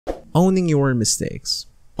owning your mistakes.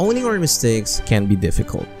 Owning our mistakes can be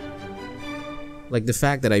difficult. Like the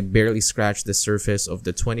fact that I barely scratched the surface of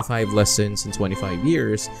the 25 lessons in 25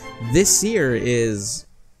 years, this year is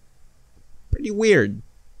pretty weird.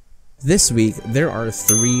 This week, there are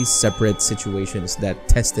 3 separate situations that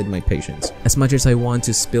tested my patience. As much as I want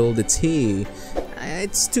to spill the tea,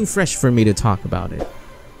 it's too fresh for me to talk about it.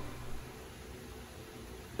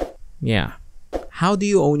 Yeah. How do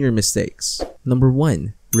you own your mistakes? Number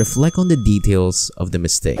 1, reflect on the details of the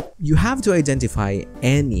mistake. You have to identify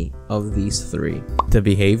any of these 3. The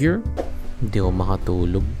behavior, Hindi ako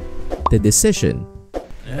makatulog. the decision,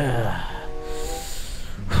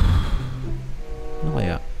 Ano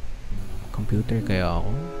kaya? Computer kaya ako?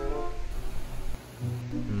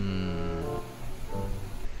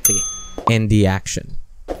 Sige. and the action.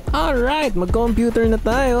 Alright, mag-computer na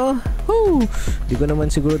tayo. Woo! Di ko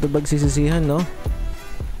naman siguro ito pagsisisihan, no?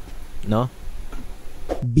 No?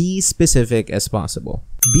 Be specific as possible.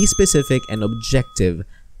 Be specific and objective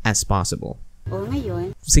as possible. O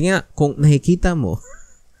ngayon, Sige nga, kung nakikita mo,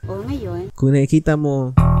 o ngayon, kung nakikita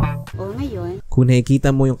mo, o ngayon, kung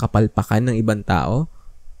nakikita mo yung kapalpakan ng ibang tao,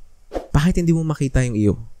 bakit hindi mo makita yung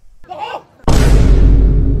iyo?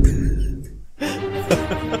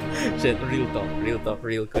 Shit, real talk,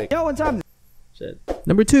 real quick. Yo, what's up? Shit.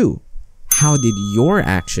 Number 2, how did your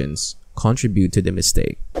actions contribute to the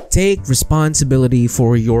mistake? Take responsibility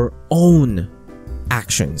for your own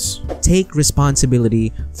actions. Take responsibility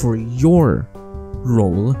for your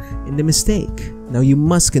role in the mistake. Now you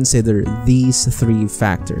must consider these 3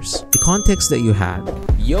 factors. The context that you had.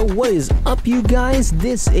 Yo, what is up, you guys?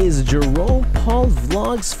 This is Jerome Paul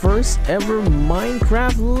Vlog's first ever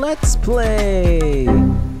Minecraft Let's Play.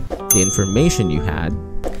 The information you had.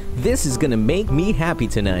 This is gonna make me happy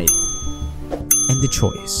tonight. And the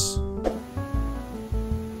choice.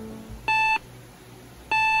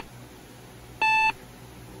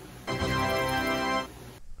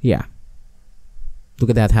 Yeah. Look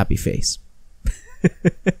at that happy face.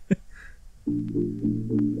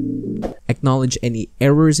 Acknowledge any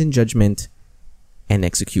errors in judgment and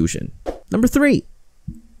execution. Number 3,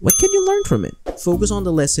 what can you learn from it? Focus on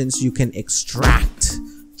the lessons you can extract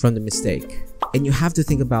from the mistake. And you have to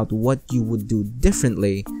think about what you would do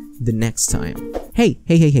differently the next time. Hey.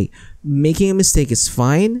 Making a mistake is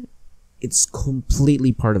fine. It's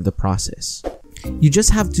completely part of the process. You just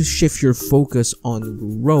have to shift your focus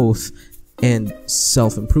on growth and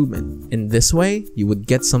self-improvement. In this way, you would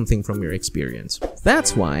get something from your experience.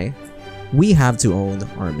 That's why we have to own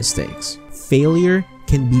our mistakes. Failure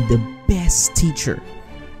can be the best teacher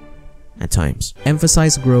at times.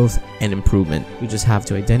 Emphasize growth and improvement. You just have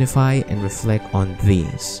to identify and reflect on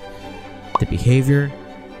these: the behavior,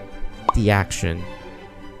 the action,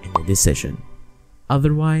 and the decision.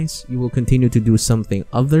 Otherwise, you will continue to do something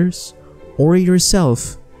others or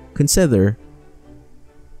yourself consider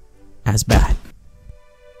as bad.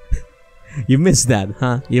 You missed that,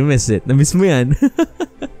 huh? You missed it. Na-miss mo yan.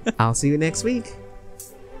 I'll see you next week.